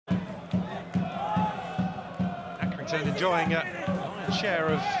Accrington enjoying a share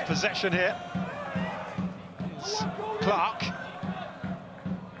of possession here. It's Clark.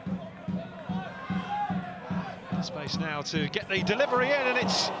 Space now to get the delivery in, and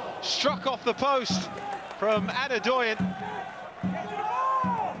it's struck off the post from Adedoyin.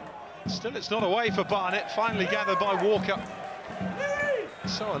 Still, it's not away for Barnet, finally gathered by Walker.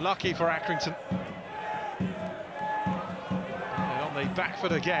 So unlucky for Accrington. And on the back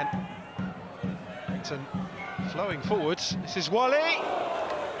foot again. Accrington flowing forwards. This is Wally,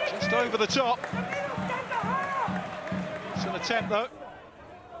 just over the top. It's an attempt though.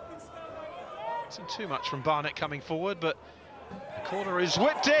 Isn't too much from Barnet coming forward, but the corner is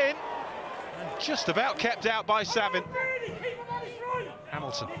whipped in and just about kept out by Savin.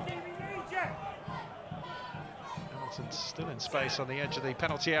 Hamilton. Hamilton's still in space on the edge of the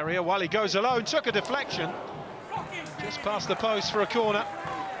penalty area while he goes alone, took a deflection, just past the post for a corner.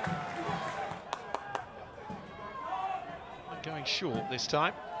 Going short this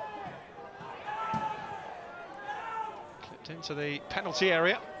time. Clipped into the penalty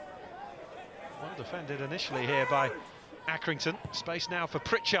area. Well defended initially here by Accrington. Space now for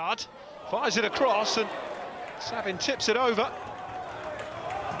Pritchard. Fires it across and Savin tips it over.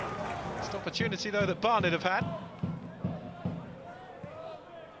 It's an opportunity though that Barnet have had.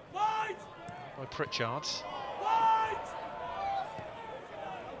 By Pritchard.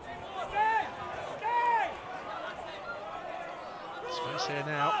 Space here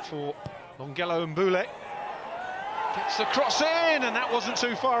now for Longelo Mbule. Gets the cross in, and that wasn't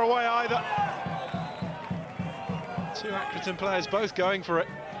too far away either. Two Accrington players both going for it.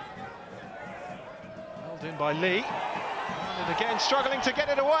 Held in by Lee. And again struggling to get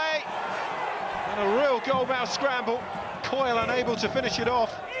it away. And a real goal-mouth scramble. Coyle unable to finish it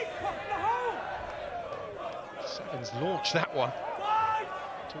off. Savin's launched that one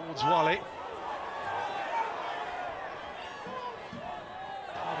towards Wally.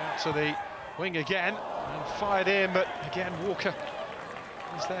 Out to the wing again. And fired in, but again Walker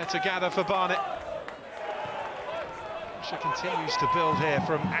is there to gather for Barnet. Pressure continues to build here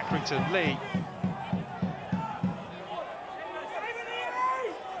from Accrington. Lee.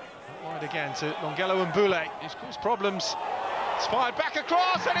 Wide again to Longelo Mbule. He's caused problems. It's fired back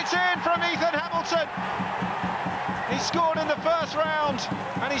across and it's in from Ethan Hamilton. He scored in the first round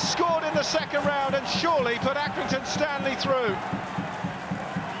and he scored in the second round and surely put Accrington Stanley through.